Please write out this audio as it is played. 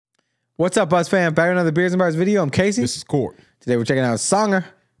What's up, Buzz fam? Back with another Beers and Bars video. I'm Casey. This is Court. Today we're checking out Songer.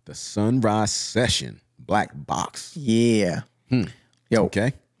 The Sunrise Session Black Box. Yeah. Yo.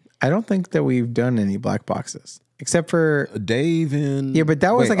 Okay. I don't think that we've done any black boxes. Except for Dave and... Yeah, but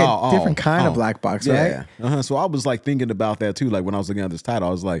that was like a different kind of black box, right? Yeah. So I was like thinking about that too. Like when I was looking at this title,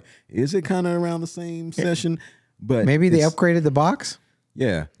 I was like, is it kind of around the same session? But maybe they upgraded the box?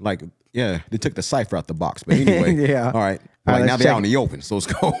 Yeah. Like, yeah, they took the cipher out the box. But anyway. Yeah. All right. Like now they're out in the open. So let's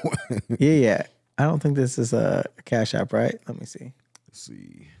go. Yeah. I don't think this is a Cash App, right? Let me see. Let's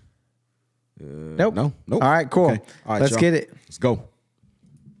see. Nope. Nope. All right, cool. Okay. All right, let's get it. Let's go.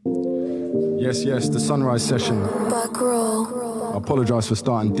 Yes, the Sunrise Session. Back row. I apologize for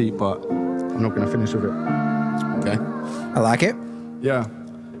starting deep, but I'm not going to finish with it. Okay. I like it. Yeah.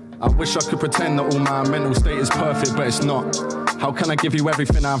 I wish I could pretend that all my mental state is perfect, but it's not. How can I give you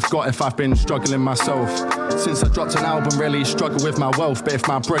everything I've got if I've been struggling myself? Since I dropped an album, really struggle with my wealth. But if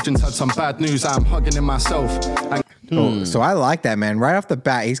my brethren's had some bad news, I'm hugging in myself. So I like that, man. Right off the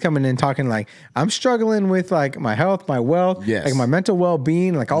bat, he's coming in talking like, I'm struggling with like my health, my wealth, like my mental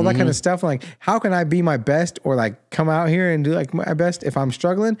well-being, like all that kind of stuff. Like, how can I be my best or like come out here and do like my best if I'm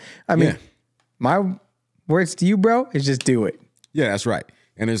struggling? I mean, my words to you, bro, is just do it. Yeah, that's right.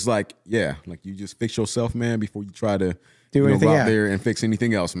 And it's like, yeah, like you just fix yourself, man, before you try to do anything go out there and fix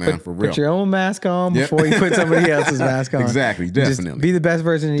anything else, man, for real. Put your own mask on before you put somebody else's mask on. Exactly, definitely. Just be the best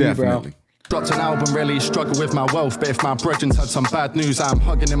version of you, bro. Dropped an album, really struggle with my wealth. But if my brethren's had some bad news, I'm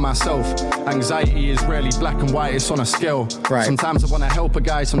hugging in myself. Anxiety is rarely black and white, it's on a scale. Right. Sometimes I want to help a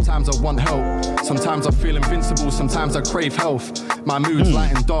guy, sometimes I want help. Sometimes I feel invincible, sometimes I crave health. My mood's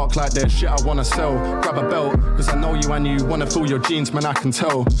light and dark like there's shit I want to sell. Grab a belt, cause I know you and you want to fill your jeans, man, I can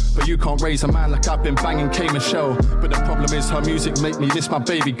tell. But you can't raise a man like I've been banging K. Michelle. But the problem is her music make me miss my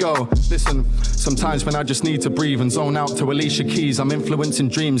baby girl. Listen, sometimes when I just need to breathe and zone out to Alicia Keys, I'm influencing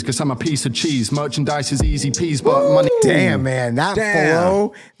dreams cause I'm a piece of cheese. Merchandise is easy peas, but money. Damn, man, that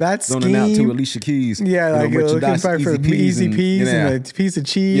flow, that scheme. Zoning out to Alicia Keys. Yeah, like looking for easy peas and a piece of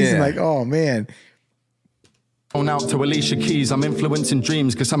cheese. And like, oh man. On out to Alicia Keys, I'm influencing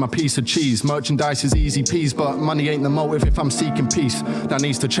dreams cause I'm a piece of cheese. Merchandise is easy peas, but money ain't the motive if I'm seeking peace. That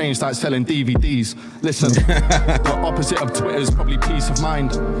needs to change, start selling DVDs. Listen, the opposite of Twitter is probably peace of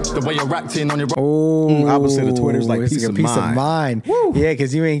mind. The way you're acting on your opposite of Twitter is like peace of mind. Yeah,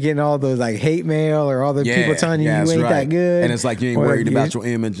 because you ain't getting all those like hate mail or all the people telling you you ain't that good. And it's like you ain't worried about your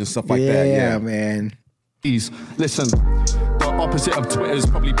image and stuff like that. Yeah, man. Listen, the opposite of Twitter is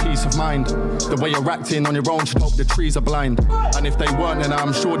probably peace of mind. The way you're acting on your own should hope the trees are blind. And if they weren't, then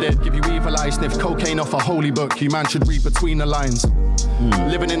I'm sure they'd give you evil eyes. Sniff cocaine off a holy book, you man should read between the lines.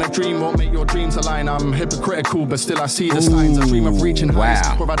 Living in a dream won't make your dreams align. I'm hypocritical, but still I see the signs. I dream of reaching heights.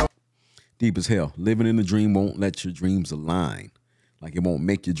 Deep as hell. Living in a dream won't let your dreams align. Like it won't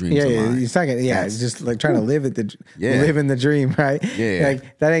make your dreams align. It's not gonna, it's just like trying to live in the dream, right? Yeah.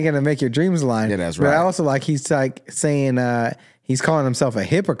 Like that ain't gonna make your dreams align. Yeah, that's right. But I also like he's like saying he's calling himself a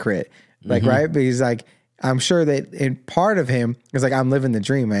hypocrite. Like, right? But he's like, I'm sure that in part of him is like, I'm living the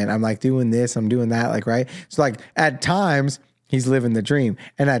dream, man. I'm like doing this, I'm doing that, like, right? So like at times he's living the dream,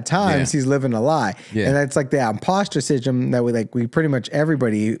 and at times he's living a lie. And that's like the imposter syndrome that we pretty much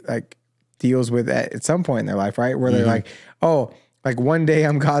everybody like deals with at some point in their life, right? Where they're like, oh, like one day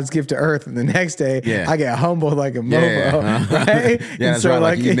I'm God's gift to earth, and the next day I get humbled like a mofo, right? Yeah, that's so right.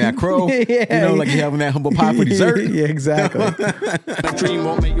 Like eating that crow, you know, like you having that humble pie for dessert. Yeah, exactly. A dream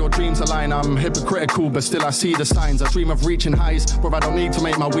won't make your dreams align. I'm hypocritical, but still I see the signs. I dream of reaching heights where I don't need to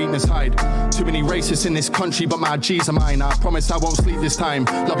make my weakness hide. Too many racists in this country, but my G's are mine. I promise I won't sleep this time.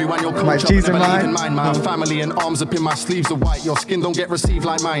 Love you and your culture, my G's are mine. My family and arms up in my sleeves are white. Your skin don't get received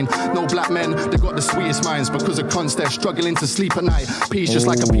like mine. No black men, they got the sweetest minds. Because of cunts, they're struggling to sleep at night. Peace just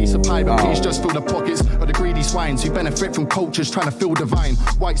like a piece of pie, but peace just fill the pockets of the greedy swines who benefit from cultures trying to feel divine.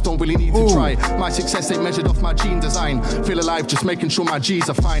 Whites don't really need to try. My success ain't measured off my gene design. Feel alive, just making sure my G's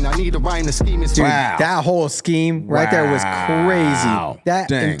are fine. I need a rhyme, the scheme is that whole scheme right there was crazy. That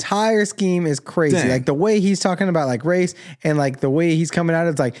entire scheme is crazy. Like the way he's talking about like race and like the way he's coming out,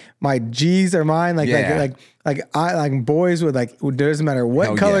 it's like my G's are mine. Like I like boys with like, it doesn't matter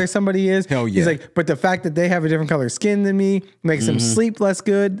what color somebody is. He's like, but the fact that they have a different color skin than me makes them sleep less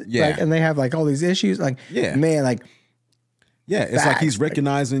good. Like, and they have like all these issues. Like, man, like, it's like he's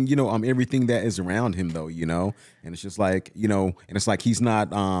recognizing, you know, everything that is around him, though, you know, and it's just like, you know, and it's like he's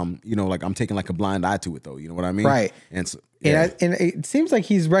not, you know, like I'm taking like a blind eye to it, though, you know what I mean? Right. And so, and it seems like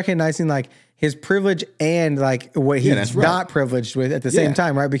he's recognizing like his privilege and like what he's not privileged with at the same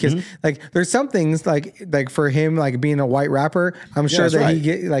time, right? Because like there's some things like for him, like being a white rapper, I'm sure that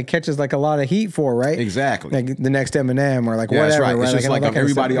he catches like a lot of heat for, right? Exactly. Like the next Eminem or like whatever. That's right. Right? It's just like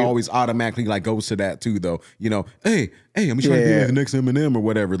everybody stuff. always automatically like goes to that too, though. You know, hey, I'm trying to be like the next Eminem or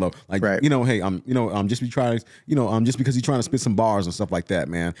whatever, though. Like, you know, hey, I'm just just because he's trying to spit some bars and stuff like that,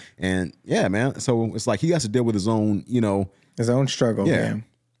 man. And yeah, man. So it's like he has to deal with his own, his own struggle. Yeah.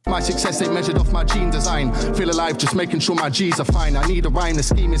 My success ain't measured off my gene design. Feel alive, just making sure my G's are fine. I need a rhyme, the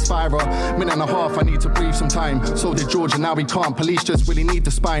scheme is fire. Minute and a half, I need to breathe some time. So did Georgia, now we can't. Police just really need the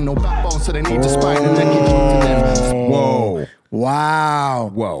spine. No backbone, so they need the spine. And then keep to death. Whoa.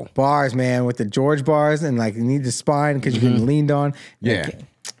 Wow. Whoa. Bars, man, with the George bars and like you need the spine because you're getting leaned on. Yeah.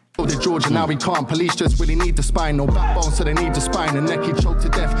 So did Georgia, now we can't. Police just really need the spine. No backbone, so they need the spine. And neck he choked to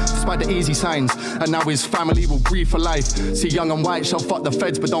death, despite the easy signs. And now his family will grieve for life. See, young and white shall fuck the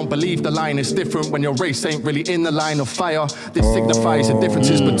feds, but don't believe the line. It's different when your race ain't really in the line of fire. This signifies the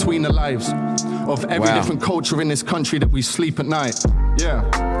differences between the lives of every different culture in this country that we sleep at night. Yeah.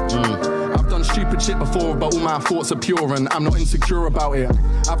 I've done stupid shit before, but all my thoughts are pure and I'm not insecure about it.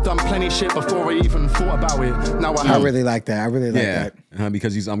 I've done plenty shit before I even thought about it. Now I really like that. I really like that.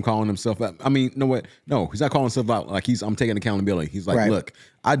 Because I'm calling himself out. I mean, no, he's not calling himself out. Like I'm taking accountability. He's like, look,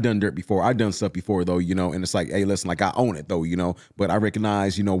 I've done dirt before. I've done stuff before, though, and it's like, hey, listen, like I own it, though, but I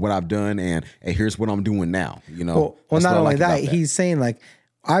recognize, what I've done and hey, here's what I'm doing now, Well, not only that, he's saying like,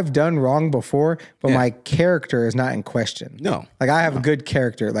 I've done wrong before, but my character is not in question. No. Like I have a good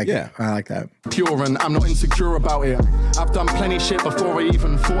character. Like I like that. Pure and I'm not insecure about it. I've done plenty shit before I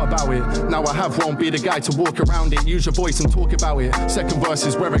even thought about it. Now I won't be the guy to walk around it. Use your voice and talk about it. Second verse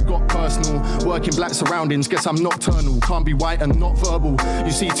is where it got personal. Working black surroundings, guess I'm nocturnal. Can't be white and not verbal.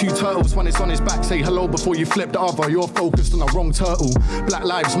 You see two turtles, one is on his back. Say hello before you flip the other. You're focused on the wrong turtle. Black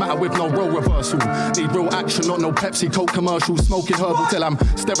lives matter with no role reversal. Need real action, not no Pepsi, Coke commercials. Smoking herbal till I'm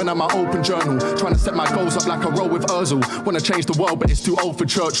staring at my open journal, trying to set my goals up like a roll with Urzel. Wanna change the world, but it's too old for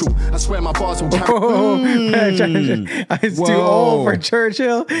Churchill. I swear my bars will carry. It's too old for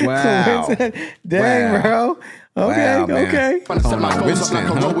Churchill. Wow. Dang, bro. Okay, okay. Trying to set my goals up like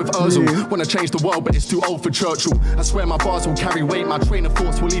a roll with Urzel. Wanna change the world, but it's too old for Churchill. I swear my bars will carry weight. My train of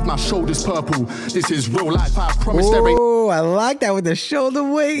thoughts will leave my shoulders purple. This is real life. I promise there ain't. Oh, I like that with the shoulder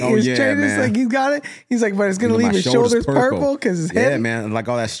weight. Oh, his yeah, trainers, man. like he's got it. He's like, but it's gonna leave his shoulders purple because his head. Yeah, man, like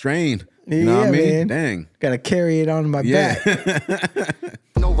all that strain. You know what I mean? Man. Dang. Gotta carry it on my back.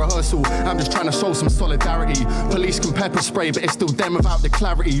 No rehearsal, I'm just trying to show some solidarity. Police can pepper spray, but it's still them without the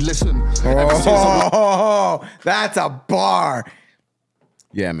clarity. Listen. That's a bar.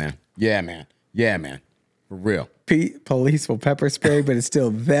 Yeah, man. Yeah, man. Yeah, man. For real. Police will pepper spray, but it's still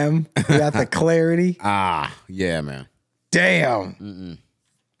them without the clarity. Yeah, man. Damn.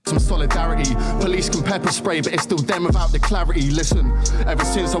 Some solidarity. Police can pepper spray, but it's still them without the clarity. Listen, ever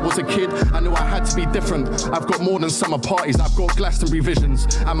since I was a kid, I knew I had to be different. I've got more than summer parties, I've got Glastonbury visions.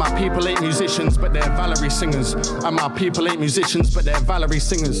 And my people ain't musicians, but they're Valerie singers. And my people ain't musicians, but they're Valerie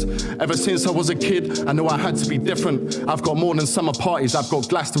singers. Ever since I was a kid, I knew I had to be different. I've got more than summer parties, I've got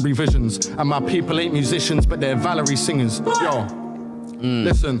Glastonbury visions. And my people ain't musicians, but they're Valerie singers. Yo,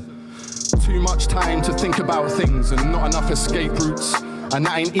 listen, too much time to think about things and not enough escape routes. And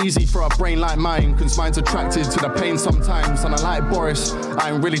that ain't easy for a brain like mine, cause mine's attracted to the pain sometimes. And I like Boris,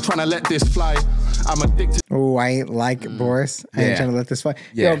 I ain't really trying to let this fly. I'm addicted. Oh, I ain't like Boris. I ain't trying to let this fly.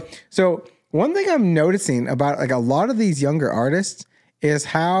 Yeah. So one thing I'm noticing about like a lot of these younger artists is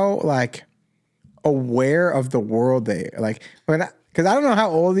how like aware of the world they like. Because I don't know how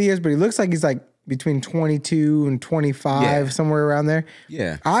old he is, but he looks like he's like between 22 and 25, somewhere around there.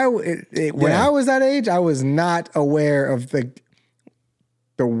 Yeah. When I was that age, I was not aware of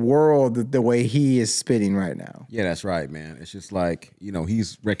the world the way he is spitting right now. Yeah, that's right, man. It's just like,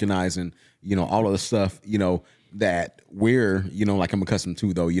 he's recognizing, all of the stuff, that we're, like I'm accustomed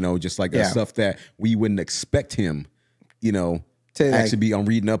to, though, just like the stuff that we wouldn't expect him, to actually be on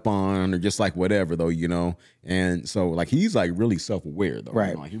reading up on or just like whatever, though, And so like he's like really self-aware, though.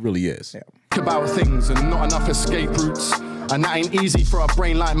 Right. Like, he really is. Yeah. About things and not enough escape routes. And that ain't easy for a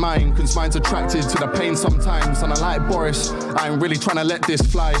brain like mine, cause mine's attracted to the pain sometimes. And I like Boris, I ain't really trying to let this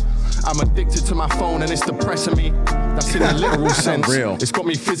fly. I'm addicted to my phone and it's depressing me. That's in a literal sense. Real. It's got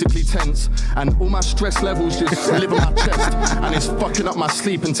me physically tense. And all my stress levels just live in my chest. And it's fucking up my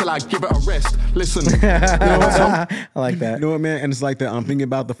sleep until I give it a rest. Listen. I like that. You know what, man? And it's like that. I'm thinking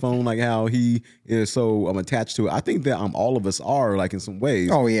about the phone, like how he is so attached to it. I think that all of us are, like, in some ways.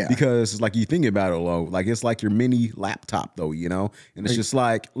 Oh, yeah. Because it's like you think about it, though. Like, it's like your mini laptop, though. though, you know? And it's just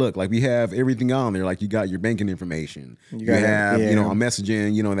like, look, like we have everything on there. Like you got your banking information. You have, you know, a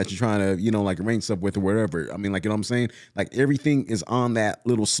messaging, you know, that you're trying to, you know, like arrange stuff with or whatever. I mean, like, you know what I'm saying? Like everything is on that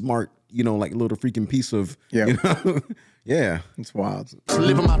little smart, you know, like little freaking piece of, you know? Yeah. It's wild.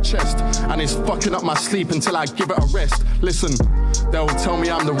 Live in my chest, and it's fucking up my sleep until I give it a rest. Listen, they'll tell me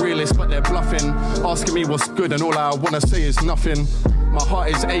I'm the realest, but they're bluffing, asking me what's good, and all I wanna say is nothing. My heart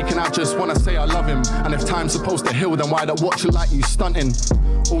is aching, I just wanna say I love him. And if time's supposed to heal, then why not watch it like you stunting?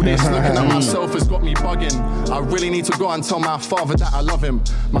 All this looking at myself has got me bugging. I really need to go and tell my father that I love him.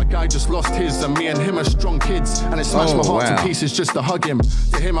 My guy just lost his, and me and him are strong kids. And it smashed my heart to pieces just to hug him.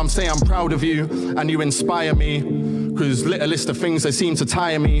 To him I'm saying I'm proud of you, and you inspire me. Cause littlest of things, they seem to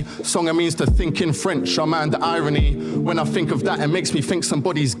tire me. Songer means to think in French, I mind the irony. When I think of that, it makes me think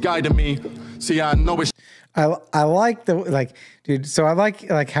somebody's guiding me. See, I know it's... I like the, like, dude, so I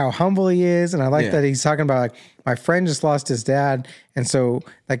like how humble he is, and I like that he's talking about, like, my friend just lost his dad, and so,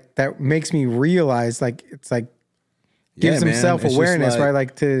 like, that makes me realize, like, it's like, gives him self-awareness, right?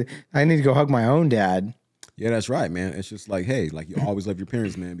 Like, I need to go hug my own dad. Yeah, that's right, man. It's just like, hey, like, you always love your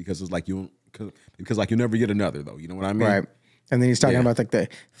parents, man, because it's like because like you'll never get another, though. You know what I mean? Right. And then he's talking about like the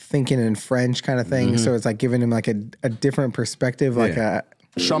thinking in French kind of thing. So it's like giving him like a different perspective, like a...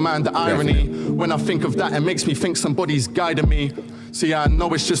 Shaman, the irony. When I think of that, it makes me think somebody's guiding me. See, I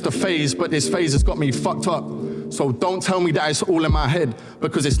know it's just a phase, but this phase has got me fucked up. So don't tell me that it's all in my head,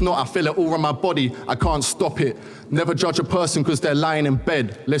 because it's not. I feel it all in my body. I can't stop it. Never judge a person because they're lying in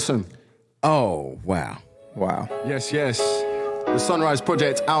bed. Listen. Oh, wow. Wow. Yes, yes. The Sunrise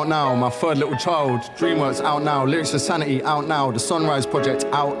Project out now. My third little child. DreamWorks out now. Lyrics for Sanity out now. The Sunrise Project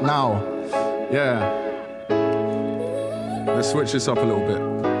out now. Yeah. Let's switch this up a little bit.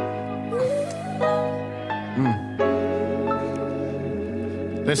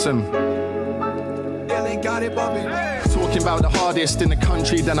 Listen. Talking about the hardest in the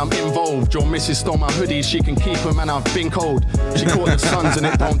country, then I'm involved. Your missus stole my hoodie, she can keep them and I've been cold. She caught the suns and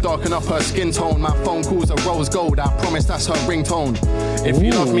it don't darken up her skin tone. My phone calls are rose gold, I promise that's her ringtone. If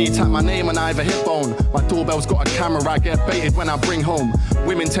you love me, tap my name on either hip bone. My doorbell's got a camera, I get baited when I bring home.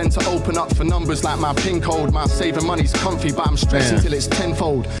 Women tend to open up for numbers like my pin code. My saving money's comfy, but I'm stressing till it's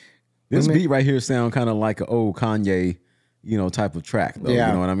tenfold. This beat right here sound kind of like an old Kanye, you know, type of track, though. You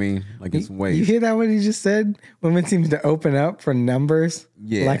know what I mean? Like it's ways. You hear that what he just said? Women seem to open up for numbers.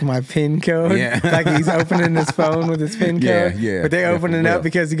 Yeah. Like my PIN code. Yeah. Like he's opening his phone with his PIN code. Yeah. But they opening up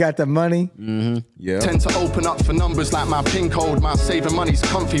because he got the money. Yeah. Tend to open up for numbers like my PIN code. My saving money's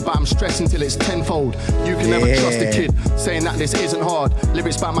comfy, but I'm stressing till it's tenfold. You can never trust a kid saying that this isn't hard.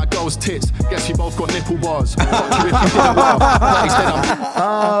 Lyrics about my girl's tits. Guess you both got nipple bars. Fuck you if you didn't laugh.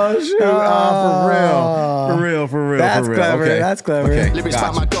 Oh, shoot. Oh, for real. For real. That's clever. Okay. That's clever. Okay. Lyrics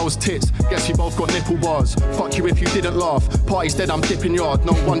about my girl's tits. Guess you both got nipple bars. Fuck you if you didn't laugh. Party's dead, I'm dipping yard.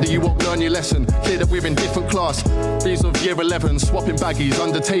 No wonder you won't learn your lesson. Clear that we're in different class. These of year 11, swapping baggies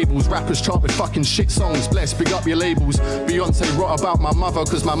under tables. Rappers chart with fucking shit songs. Bless, big up your labels. Beyonce wrote about my mother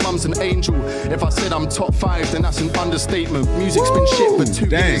cause my mum's an angel. If I said I'm top 5, then that's an understatement. Music's been shit for 2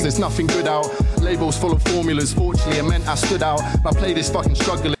 years, there's nothing good out. Labels full of formulas, fortunately it meant I stood out. I played this fucking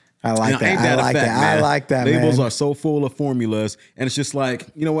struggling. I like that. I like that. Labels are so full of formulas, and it's just like,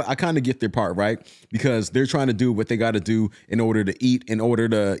 you know what? I kind of get their part, right? Because they're trying to do what they got to do in order to eat, in order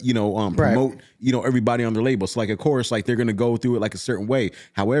to, you know, promote, you know, everybody on their label. So, like, of course, like they're gonna go through it like a certain way.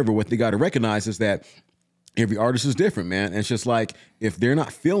 However, what they got to recognize is that every artist is different, man. And it's just like if they're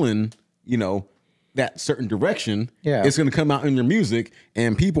not feeling, you know, that certain direction, it's gonna come out in your music,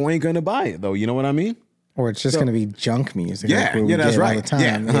 and people ain't gonna buy it, though. You know what I mean? Or it's just going to be junk music. Yeah, like that's right. All the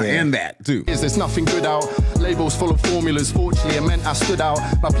time. And that too. There's nothing good out. Labels full of formulas. Fortunately, it meant I stood out.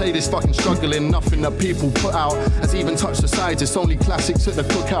 I play this fucking struggling. Nothing that people put out has even touched the sides. It's only classics at the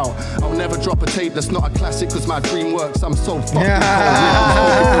cookout. I'll never drop a tape that's not a classic because my dream works. I'm so fucking cold.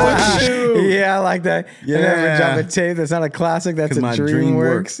 Yeah, I like that. Yeah. I never drop a tape that's not a classic. That's a dream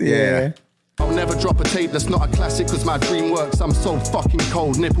works. Yeah. I'll never drop a tape that's not a classic because my dream works. I'm so fucking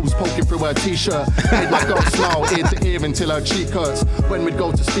cold. Nipples poking through her t-shirt. Made my girl smile ear to ear until her cheek hurts. When we'd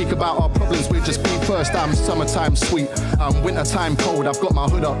go to speak about our problems, we'd just be first. I'm summertime sweet. I'm wintertime cold. I've got my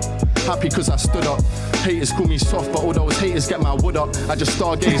hood up. Happy because I stood up. Haters call me soft, but all those haters get my wood up. I just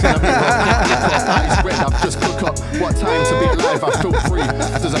stargaze and eyes red, I've just cooked up. What time to be alive, I feel free.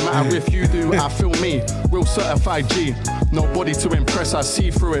 Doesn't matter if you do, I feel me. Real certified G. Nobody to impress, I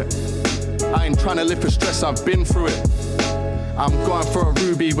see through it. I ain't trying to live for stress, I've been through it. I'm going for a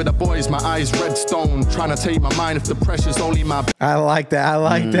ruby with the boys, my eyes redstone. Trying to take my mind if the pressure's only my... I like that. I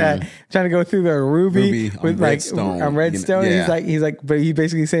like that. Trying to go through the ruby with like redstone. I'm redstone. You know, he's like, but he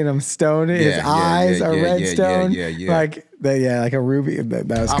basically saying I'm stoned. His eyes are redstone. Like like a ruby. That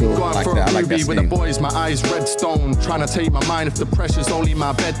was I'm cool. going for a ruby with the boys, my eyes red stone. Trying to take my mind if the pressure's only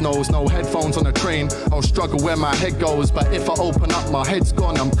my bed knows. No headphones on the train, I'll struggle where my head goes. But if I open up, my head's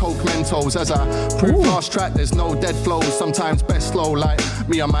gone, I'm Coke Mentos. As I prove fast track, there's no dead flows. Sometimes best slow, like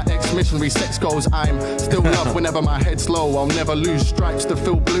me on my ex-missionary sex goals. I'm still loved whenever my head's low. I'll never lose stripes to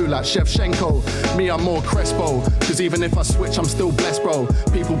feel blue like Shevchenko. Me, I'm more Crespo, cause even if I switch, I'm still blessed, bro.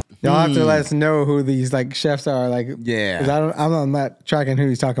 People... Y'all have to let us know who these like chefs are. Like, yeah, because I'm not tracking who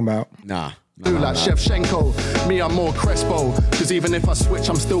he's talking about. Nah. Like Shevchenko, me I'm more Crespo, cause even if I switch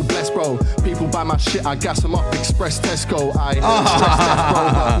I'm still blessed, bro. People buy my shit, I gas them up, Express Tesco. I stress that,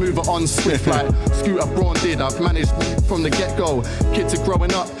 bro, but move it on swift like Scooter Braun did. I've managed from the get-go. Kids are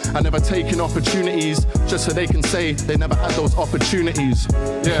growing up, I never taken opportunities, just so they can say they never had those opportunities.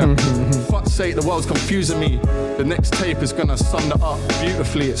 Yeah, fuck's sake, the world's confusing me. The next tape is gonna sum that up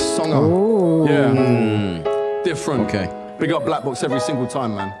beautifully. It's Songer. Ooh. Yeah, different. Okay. Big up Black Box every single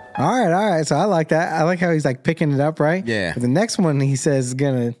time, man. All right. So I like that. I like how he's like picking it up, right? Yeah. But the next one he says is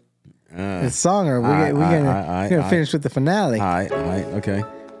gonna, it's Songer. We're gonna finish with the finale. All right, okay.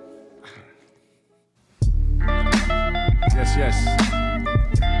 Yes.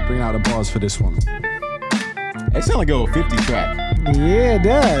 Bring out the bars for this one. It sounds like a 50 track. Yeah, it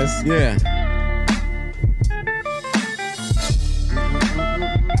does. Yeah.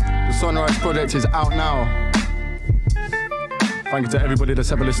 The Sunrise Project is out now. Thank you to everybody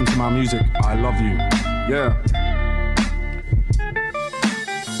that's ever listened to my music. I love you. Yeah.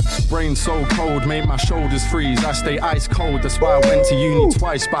 Brain so cold, made my shoulders freeze. I stay ice cold, that's why I went to uni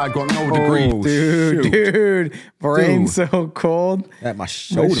twice, but I got no degree. Dude. Brain so cold. At my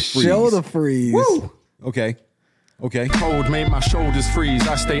shoulder freeze. Shoulder freeze. Woo. Okay. Cold, made my shoulders freeze.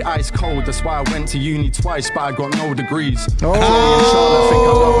 I stay ice cold, that's why I went to uni twice, but I got no degrees. Oh. Charlotte think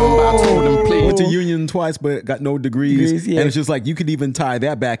I love them, but I told them please. Went to union twice, but got no degrees. Yeah. And it's just like, you could even tie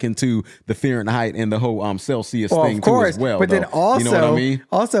that back into the Fahrenheit and the whole Celsius thing of course. too as well. But then also, you know what I mean?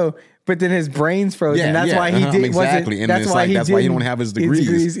 But then his brain's frozen. Yeah, that's why he did. Exactly. And that's it's why like, that's why he don't have his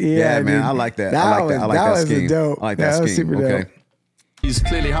degrees. Yeah, man. dude. I like that. I like that scheme. Dope. I like that scheme. Super dope.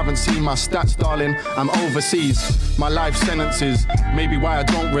 Clearly haven't seen my stats, darling. I'm overseas. My life sentences, maybe why I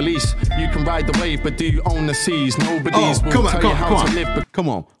don't release. You can ride the wave, but do you own the seas? Nobody's will tell you how to live. Come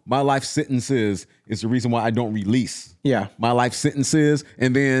on. My life sentences is the reason why I don't release. Yeah. My life sentences,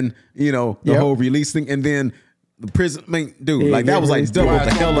 and then, the whole release thing, and then the prison, dude, like that was like double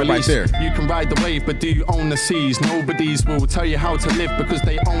the hell up right there. You can ride the wave, but do you own the seas? Nobody's will tell you how to live because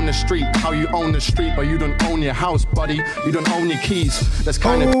they own the street. How you own the street, but you don't own your house, buddy. You don't own your keys. That's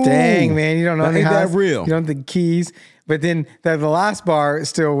kind of dang, man. You don't own the house. That real. You don't own the keys. But then the last bar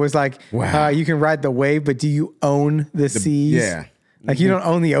still was like, wow. You can ride the wave, but do you own the seas? Yeah. Like you don't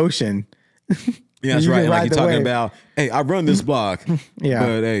own the ocean. Yeah, that's right. Like you're talking about, hey, I run this block, but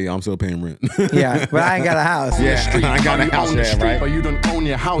hey, I'm still paying rent. Yeah, but I ain't got a house. I got a house, right? But you don't own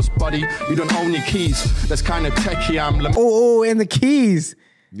your house, buddy. You don't own your keys. That's kind of techie. And the keys.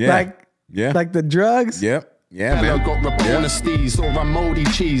 Yeah. Like the drugs. Yep. Yeah, man. Got Rabona steez or a moldy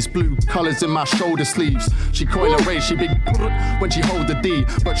cheese. Blue colors in my shoulder sleeves. She coil a ray, she big when she hold the D,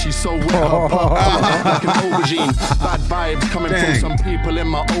 but she's so wet her pop like an aubergine. Bad vibes coming from some people in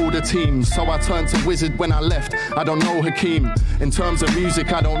my older team. So I turned to wizard when I left. I don't know Hakeem. In terms of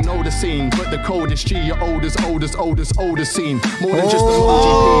music, I don't know the scene, but the coldest G, your oldest scene. More than just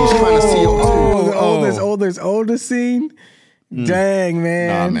emoji P's trying to see The oldest scene. Dang, man.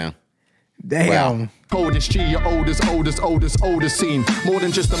 Nah, man. Damn. Wow. Coldest G, your oldest scene. More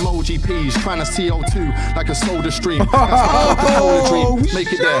than just emoji P's, trying to CO2 like a soda stream. That's dream.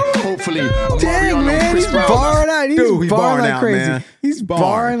 Make it there, hopefully. Dang, man, he's barring out. He's barring like crazy. Man. He's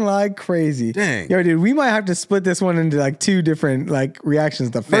barring like crazy. Dang. Yo, dude, we might have to split this one into like two different like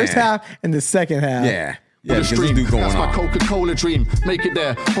reactions. The first half and the second half. Yeah, because this dude going That's on. my Coca-Cola dream. Make it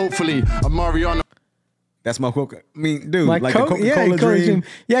there, hopefully. A Mariano. That's my Coca. I mean, dude, like the Coca-Cola dream.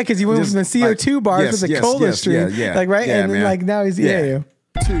 Yeah, because he went from the CO2 bars to the cola stream. Yeah, like, right? Yeah, and then, like, now he's,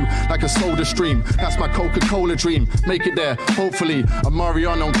 like a soda stream. That's my Coca-Cola dream. Make it there, hopefully. A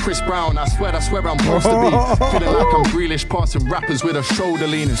Mariano and Chris Brown. I swear I'm supposed to be. Feeling like I'm Grealish passing rappers with a shoulder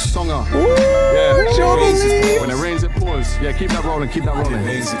lean and Songer. Yeah. Shoulder lean. When it rains, it pours. Yeah, keep that rolling, keep that rolling.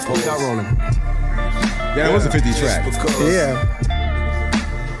 Keep that rolling. Yeah, that was a 50 track. Yeah.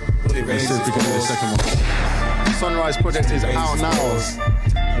 Let's see if we can do the second one. Sunrise Project is out now.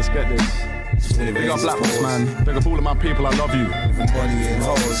 Let's get this. Big up Black Box, man. Big up all of my people. I love you.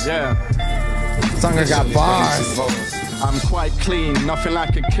 Yeah. Songer got bars. I'm quite clean, nothing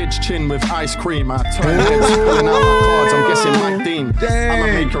like a kid's chin with ice cream. I turn heads, pulling out my cards, I'm guessing Mike Dean. I'ma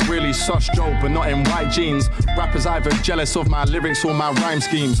make a really sus joke, but not in white jeans. Rappers either jealous of my lyrics or my rhyme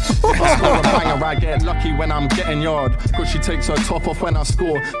schemes. If I score a banger, I get lucky when I'm getting yard. Cause she takes her top off when I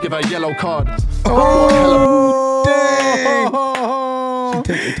score, give her a yellow card. She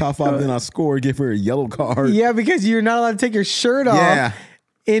takes the top off, then I score, give her a yellow card. Yeah, because you're not allowed to take your shirt off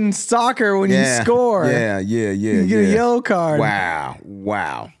in soccer when you score. You get a yellow card.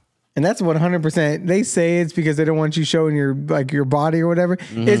 Wow. And that's 100%. They say it's because they don't want you showing your body or whatever.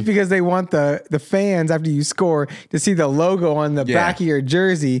 It's because they want the fans after you score to see the logo on the back of your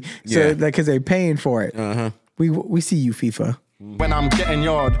jersey, so because they're paying for it. We see you, FIFA. When I'm getting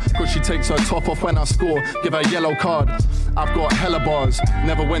yard, cause she takes her top off when I score, give her a yellow card. I've got hella bars,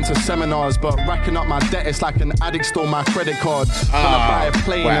 never went to seminars, but racking up my debt, it's like an addict stole my credit card. Wanna buy a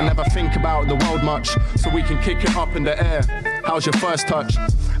plane and never think about the world much, so we can kick it up in the air. How's your first touch?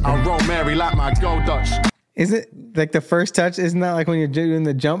 I'll roll Mary like my gold Dutch. Is it like the first touch? Isn't that like when you're doing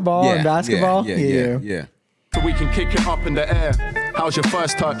the jump ball in basketball? Yeah. So we can kick it up in the air. How's your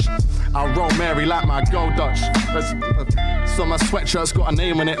first touch? I'll roll Mary like my gold Dutch. So my sweatshirt's got a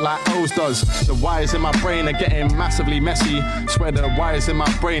name on it like O's does. The wires in my brain are getting massively messy. Swear the wires in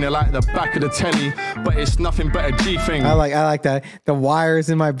my brain are like the back of the telly, but it's nothing but a G thing. I like that. The wires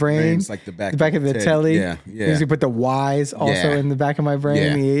in my brain. It's like the back of the telly. Yeah. You put the Y's also in the back of my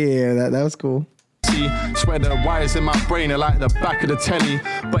brain. Yeah, that was cool. Swear the wires in my brain are like the back of the telly,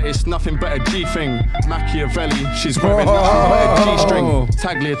 but it's nothing but a G thing. Machiavelli, she's wearing nothing but a G-string.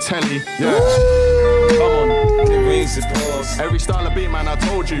 Tagliatelle, Come on. Every style of beat, man, I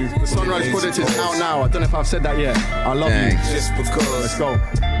told you. The Sunrise Project is out now. I don't know if I've said that yet. I love you. Just because. Let's go.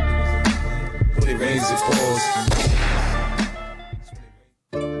 It rains, it pours.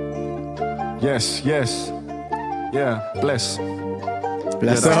 Yes. Yeah, bless.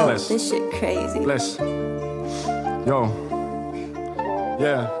 Bless up. up. Bless. This shit crazy. Bless. Yo.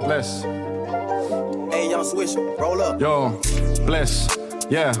 Yeah, bless. Hey, young Swish, roll up. Yo, bless.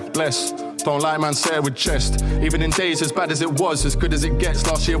 Yeah, bless. Don't like man, say it with chest. Even in days as bad as it was, as good as it gets,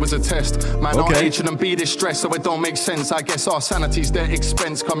 last year was a test. Man, our age shouldn't be this stressed, so it don't make sense. I guess our sanity's their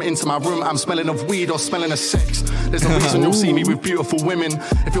expense. Come into my room, I'm smelling of weed or smelling of sex. There's no reason you'll see me with beautiful women.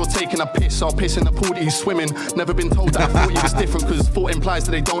 If you're taking a piss, I'll piss in the pool that you're swimming. Never been told that I thought you was different, cause thought implies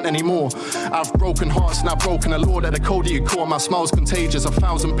that they don't anymore. I've broken hearts and I've broken a law that the code that you caught. My smile's contagious,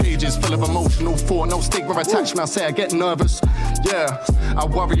 1,000 pages full of emotional thought. No stigma attached, I say I get nervous. Yeah, I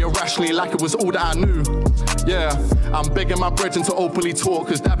worry irrationally like it was all that I knew. Yeah, I'm begging my brethren to openly talk,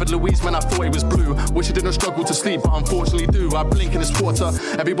 cause David Luiz, man, I thought he was blue. Wish I didn't struggle to sleep, but unfortunately do. I blink in this water,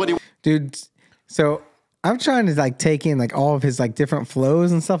 everybody. Dude, so I'm trying to like take in like all of his like different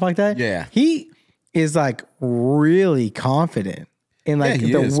flows and stuff like that. Yeah. He is like really confident in like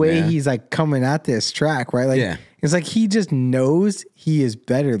the way he's like coming at this track, right? Like it's like he just knows he is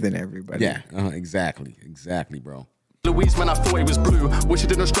better than everybody. Yeah, exactly, bro. Louise, man, I thought he was blue. Wish I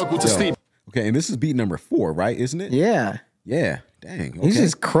didn't struggle to sleep. Okay, and this is beat number 4, right? Isn't it? Yeah. Yeah. Dang. Okay. He's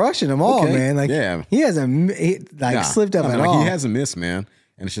just crushing them all, man. Like he hasn't slipped up at all. He hasn't missed, man.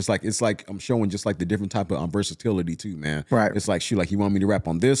 And it's like I'm showing just like the different type of versatility too, man. Right. It's like, shoot, like you want me to rap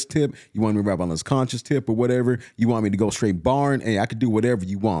on this tip, you want me to rap on this conscious tip or whatever, you want me to go straight barn, hey, I could do whatever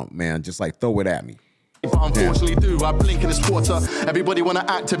you want, man. Just like throw it at me. But unfortunately do, I blink in this water. Everybody wanna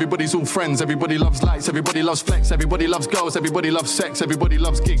act, everybody's all friends. Everybody loves lights, everybody loves flex. Everybody loves girls, everybody loves sex. Everybody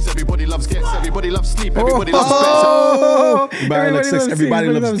loves gigs, everybody loves gets. Everybody loves sleep, everybody loves bets.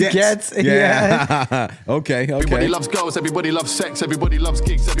 Everybody loves gets. Yeah. Okay. Everybody loves girls, everybody loves sex. Everybody loves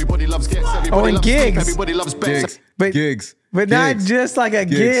gigs, everybody loves gets. Everybody loves gigs. sleep, everybody loves bets. Gigs. But not just like a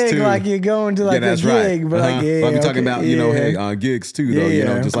gig, too. like you're going to like a gig, but like I'm talking about, you know, hey, gigs too, though, you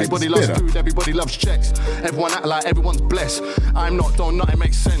know, just like everybody loves food, everybody loves checks. Everyone act like everyone's blessed. I'm not, don't nothing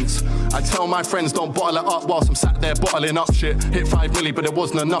makes sense. I tell my friends don't bottle it up whilst I'm sat there bottling up shit. Hit 5 milli, but it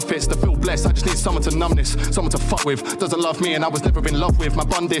wasn't enough hits to feel blessed. I just need someone to numb this, someone to fuck with. Doesn't love me and I was never in love with. My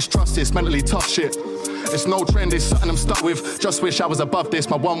bun this, trust this, mentally tough shit. It's no trend, it's something I'm stuck with. Just wish I was above this,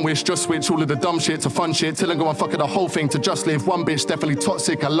 my one wish. Just switch all of the dumb shit to fun shit. Till I go and fuck it the whole thing to just live. One bitch definitely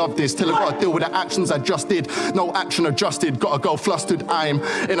toxic, I love this. Till I gotta deal with the actions I just did. No action adjusted, gotta go flustered. I'm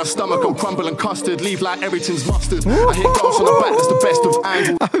in a stomach, I'm crumbling custard. Leave like everything's mustard. I hit goals on the back, that's the best of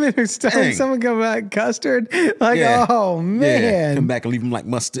angles. I'm in a stomach, someone come back custard. Like, oh man. Yeah. Come back and leave them like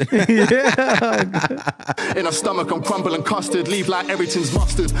mustard. Yeah. In a stomach, I'm crumbling custard. Leave like everything's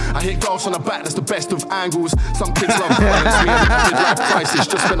mustard. I hit goals on the back, that's the best best of angles. Some kids love violence, me and the midlife crisis.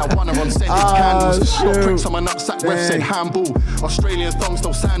 Just spent a one on scented candles. Got pricks on my nutsack, ref said handball. Australian thongs,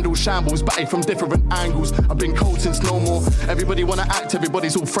 no sandals, shambles. Batty from different angles. I've been cold since no more. Everybody wanna act,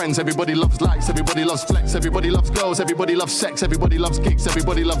 everybody's all friends. Everybody loves likes, everybody loves flex. Everybody loves girls, everybody loves sex. Everybody loves gigs,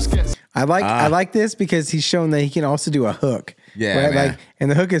 everybody loves gets. I like this because he's shown that he can also do a hook. Yeah, right? man. Like, and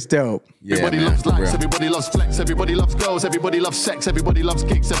the hook is dope. Yeah, Everybody man, loves for likes, real. everybody loves flex, everybody loves girls, everybody loves sex, everybody loves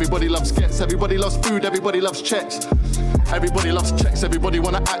gigs, everybody loves gets, everybody loves food, everybody loves checks. Everybody loves checks, everybody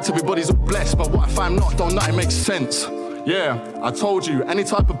wanna act, everybody's all blessed. But what if I'm not? Don't nothing makes sense. Yeah, I told you, any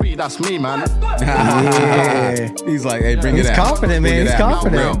type of beat, that's me, man. Yeah. He's like, hey, bring it He's out. confident, Bring man. it He's out.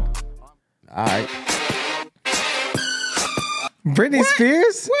 confident. Real. All right. Britney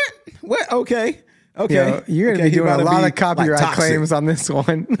Spears? What? Okay. Okay. Yo, you're gonna Okay, be he doing a about to lot be, of copyright like, toxic. claims on this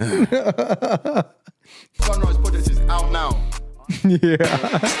one. Sunrise Project is out now. Yeah.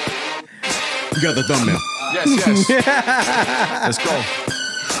 You got the thumbnail. Yes. Let's go.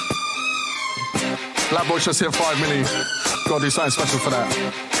 Black Boy just hit 5 million. Gotta do something special for that.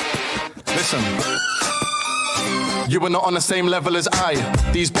 Listen. You are not on the same level as I.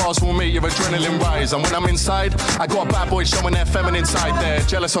 These bars will make your adrenaline rise. And when I'm inside, I got a bad boy showing their feminine side there.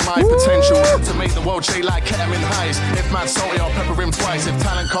 Jealous of my potential to make the world shake like ketamine highs. If man's salty, I'll pepper him twice. If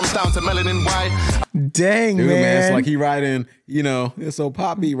talent comes down to melanin, why? Dang, Dude, man, it's man. like he riding, you know, it's so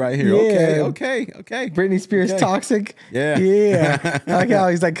poppy right here. Yeah. Okay. Britney Spears Okay. Toxic. Yeah. Yeah. I like how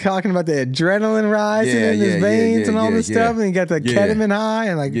he's like talking about the adrenaline rising in his veins and all this stuff. And he got the ketamine high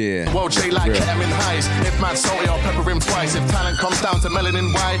and like, Yeah. World shake like ketamine highs. If man's salty, I'll pepper him twice. If talent comes down to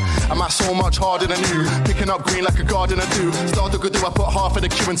melanin, why? Am I so much harder than you? Picking up green like a gardener do. Start to go do, I put half of the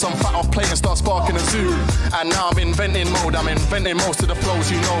queue in some fat off plate and start sparking a zoo. And now I'm inventing mode. I'm inventing most of the flows,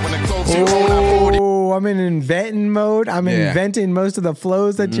 you know, when the clothes you own, I've already oh, I'm in inventing mode. I'm inventing most of the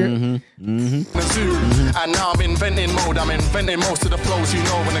flows that you're. a zoo. And now I'm inventing mode. I'm inventing most of the flows, you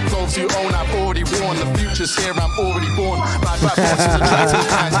know, when the clothes you own, I've already worn. The future's here, I'm already born. Bad bosses attracting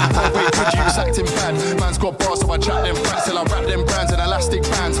fans. Oh wait, good use acting bad. Man's got bars, so I chat them facts till I wrap them brands in elastic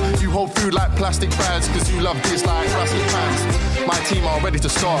bands. You hold food like plastic bags, cause you love this like plastic fans. My team are ready to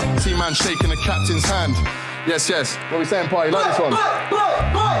start. See man shaking the captain's hand. Yes. What are we saying, party? Like this one?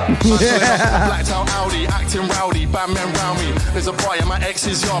 Blacked out Audi, acting rowdy, bad men round me. There's a boy in my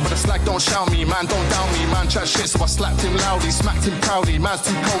ex's yard, but the slag don't shout me. Man, don't doubt me. Man, chat shit, so I slapped him loudly, smacked him proudly. Man's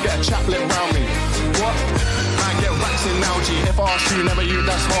too cold, get a chaplain round me. What? Man, get racks in algae. If I ask you, never you,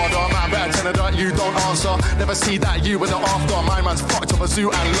 that's harder. Man, better tell her that you don't answer. Never see that you with the after. My man's fucked up a zoo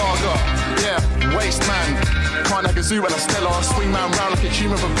and lager. Yeah, waste man. Can't have a zoo and a Stella. Swing man round like a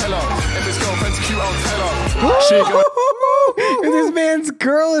human propeller. If his girlfriend's cute, I'll tell her. She go. If this man's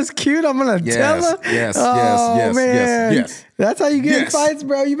girl is cute, I'm gonna tell her. Yes. That's how you get in Yes. fights,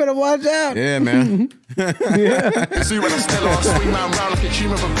 bro. You better watch out. Yeah, man. Zoo and a Stella. Swing man round like a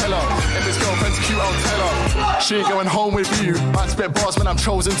human propeller. If his girlfriend's cute, I'll tell her. She ain't going home with you. I spit bars when I'm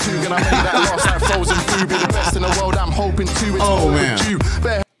chosen to. Gonna make that last like frozen food. Be the best in the world, I'm hoping to. It's Oh, all man. with you.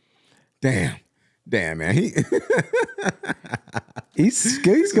 Damn, man. He's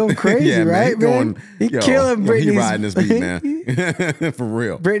going crazy, Yeah, man, right, he man? He killing Britney. He riding this beat, man. For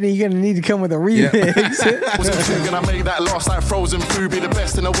real. Brittany, you're gonna need to come with a remix. Gonna make that last like frozen food. Be the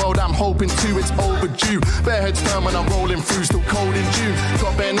best in the world, I'm hoping to. It's overdue. Bare heads firm when I'm rolling through. Still cold in June.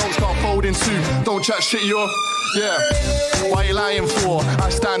 Got bare notes, can't fold in two. Don't chat shit, you're. Yeah. Why you lying for? I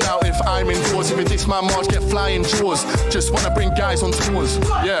stand out if I'm indoors. Even this man March get flying jaws. Just wanna bring guys on tours.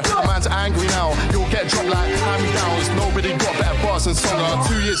 Yeah, the man's angry now. You'll get dropped like hand-me-downs. Nobody got better bars than Songer.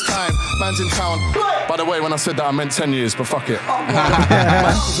 2 years time, man's in town. By the way, when I said that I meant 10 years, but fuck it.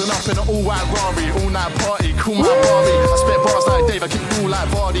 Man's up in an all-white Rari, all-night party, cool my Barbie. I spit bars like Dave, I keep cool like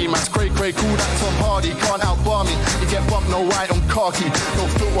Vardy. Man's cray, cool like Tom Hardy. Can't outbar me. You get bumped, no white on khaki, no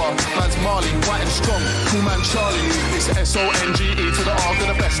filter. Man's Marley, white and strong, cool man Charlie. It's SONGE to the R, to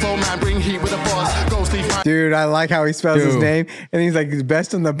the best. Oh man, bring heat with the bars. Go Steve. Dude, I like how he spells his Dude. name, and he's like the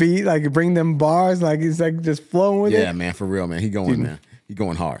best on the beat. Like bring them bars, like he's like just flowing with it. Yeah, man, for real, man. He going, man. He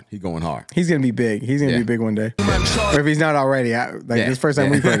going hard. He going hard. He's gonna be big. He's gonna be big one day. Or if he's not already, this is the first time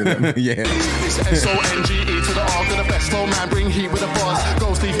we've heard of him. Yeah. It's SONGE to the R, to the best. Oh man, bring heat with the bars.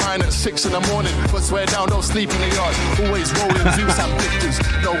 Go Steve mine at 6 in the morning, but swear down, don't sleep in the yard. Always rolling Zeus and blifters.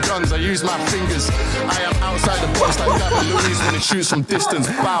 No guns, I use my fingers. I am outside the box like Gavin Louise when he shoots from distance.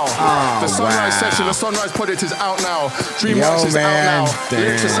 Bow. The Sunrise session, the Sunrise Project is out now. Dreamworks is out now.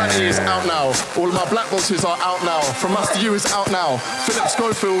 Electricity is out now. All of my black boxes are out now. From Us to You is out now. Philip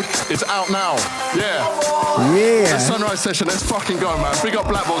Schofield is out now. Yeah. The Sunrise session, let's fucking go, man. Big up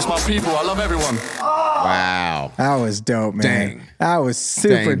Black Box, my people. I love everyone. Wow. That was dope, man. Dang. That was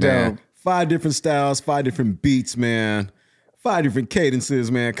super Dang, man. dope. 5 different styles, 5 different beats, man. 5 different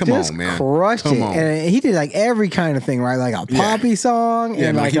cadences, man. Come Just on, man. crushed Come it. on. And he did like every kind of thing, right? Like a poppy song. Yeah,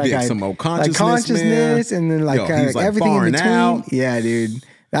 and man, like, he did like some old like consciousness, man. and then like, Yo, kind he's of like everything in faring between. out. Yeah, dude.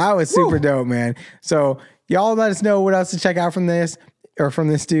 That was super dope, man. So y'all let us know what else to check out from this or from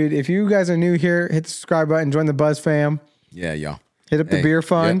this dude. If you guys are new here, hit the subscribe button, join the Buzz fam. Yeah, y'all. Hit up the beer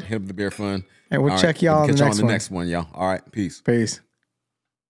fund. Yep, hit up the beer fund. And we'll All check y'all on the catch y'all next on the one. next one, y'all. All right, peace. Peace.